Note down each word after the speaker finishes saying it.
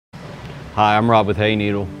Hi, I'm Rob with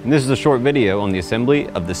Hayneedle, and this is a short video on the assembly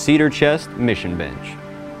of the Cedar Chest Mission Bench.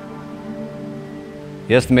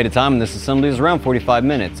 The estimated time in this assembly is around 45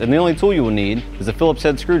 minutes, and the only tool you will need is a Phillips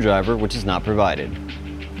head screwdriver, which is not provided.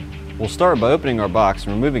 We'll start by opening our box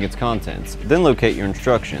and removing its contents, then locate your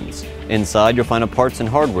instructions. Inside, you'll find a parts and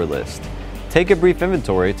hardware list. Take a brief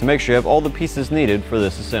inventory to make sure you have all the pieces needed for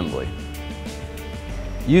this assembly.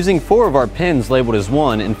 Using 4 of our pins labeled as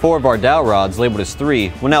 1 and 4 of our dowel rods labeled as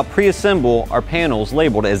 3, we'll now pre-assemble our panels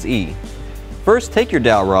labeled as E. First, take your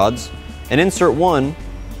dowel rods and insert one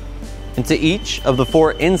into each of the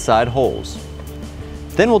 4 inside holes.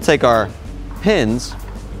 Then we'll take our pins,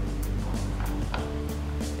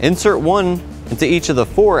 insert one into each of the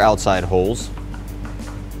 4 outside holes,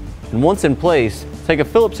 and once in place, take a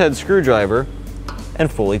Phillips head screwdriver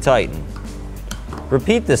and fully tighten.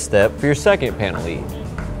 Repeat this step for your second panel E.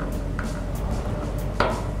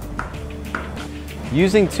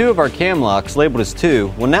 Using 2 of our cam locks labeled as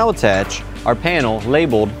 2, we'll now attach our panel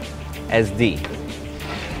labeled as D.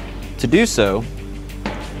 To do so,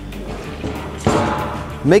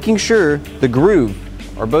 making sure the groove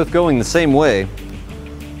are both going the same way,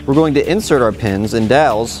 we're going to insert our pins and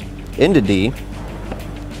dowels into D,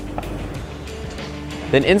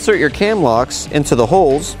 then insert your cam locks into the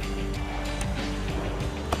holes,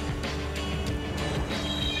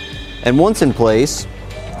 and once in place,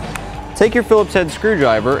 take your Phillips head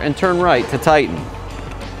screwdriver and turn right to tighten.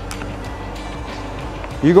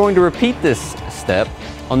 You're going to repeat this step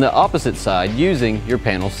on the opposite side using your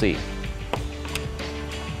panel C.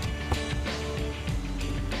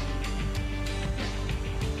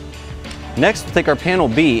 Next, we'll take our panel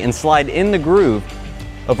B and slide in the groove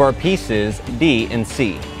of our pieces D and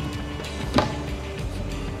C.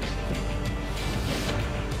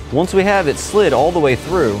 Once we have it slid all the way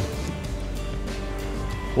through,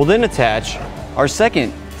 we'll then attach our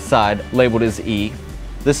second side labeled as E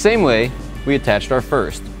the same way we attached our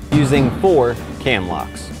first, using 4 cam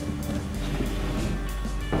locks.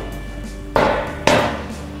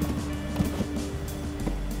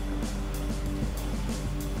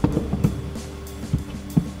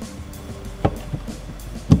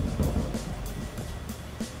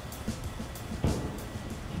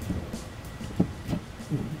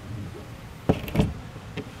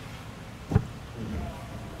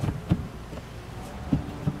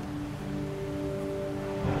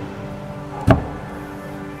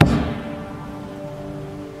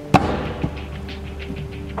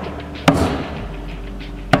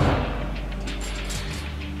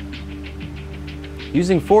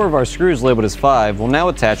 Using 4 of our screws labeled as 5, we'll now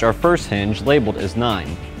attach our first hinge labeled as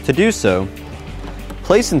 9. To do so,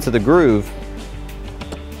 place into the groove,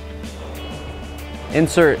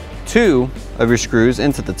 insert 2 of your screws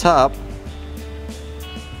into the top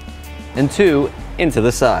and 2 into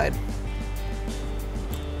the side.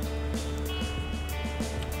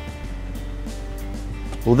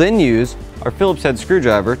 We'll then use our Phillips head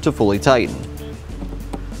screwdriver to fully tighten.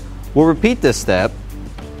 We'll repeat this step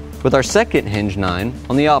with our second hinge 9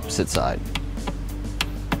 on the opposite side.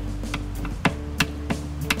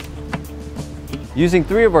 Using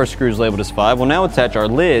 3 of our screws labeled as 5, we'll now attach our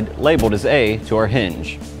lid labeled as A to our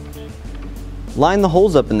hinge. Line the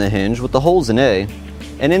holes up in the hinge with the holes in A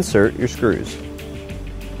and insert your screws.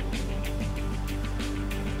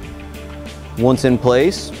 Once in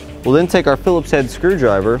place, we'll then take our Phillips head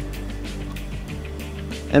screwdriver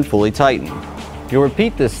and fully tighten. You'll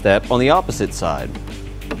repeat this step on the opposite side.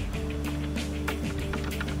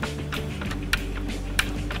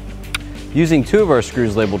 Using 2 of our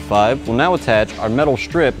screws labeled 5, we'll now attach our metal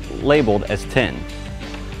strip labeled as 10.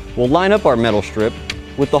 We'll line up our metal strip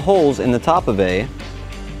with the holes in the top of A,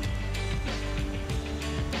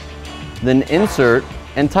 then insert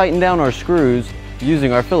and tighten down our screws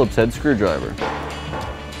using our Phillips head screwdriver.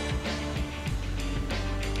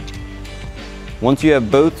 Once you have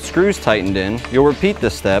both screws tightened in, you'll repeat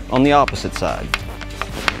this step on the opposite side.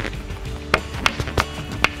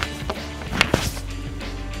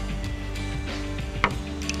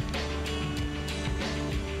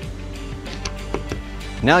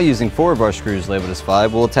 Now, using 4 of our screws labeled as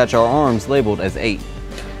 5, we'll attach our arms labeled as 8.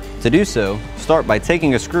 To do so, start by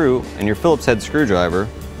taking a screw and your Phillips head screwdriver,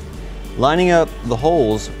 lining up the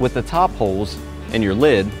holes with the top holes in your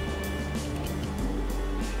lid,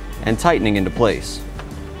 and tightening into place.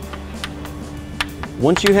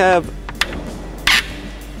 Once you have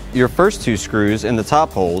your first 2 screws in the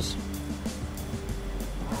top holes,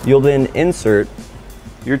 you'll then insert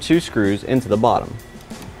your 2 screws into the bottom.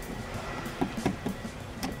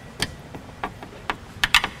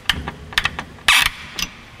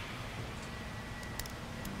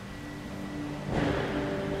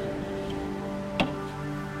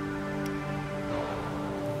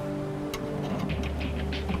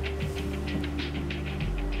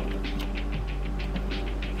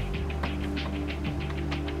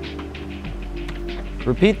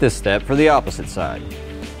 Repeat this step for the opposite side.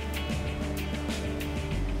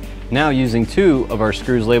 Now, using 2 of our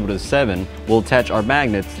screws labeled as 7, we'll attach our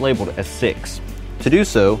magnets labeled as 6. To do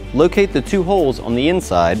so, locate the 2 holes on the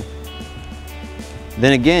inside.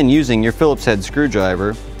 Then again, using your Phillips head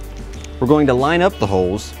screwdriver, we're going to line up the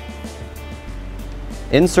holes,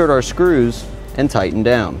 insert our screws, and tighten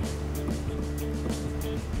down.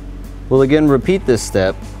 We'll again repeat this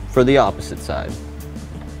step for the opposite side.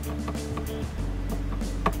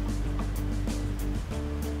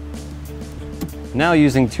 Now,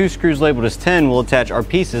 using 2 screws labeled as 10, we'll attach our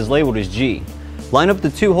pieces labeled as G. Line up the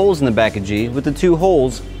 2 holes in the back of G with the 2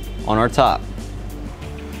 holes on our top.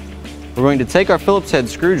 We're going to take our Phillips head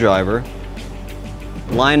screwdriver,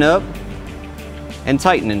 line up, and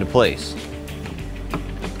tighten into place.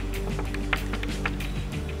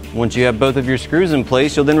 Once you have both of your screws in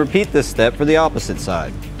place, you'll then repeat this step for the opposite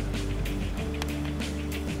side.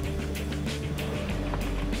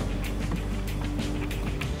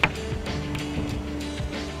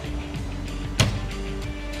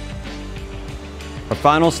 Our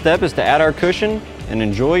final step is to add our cushion and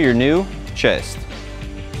enjoy your new chest.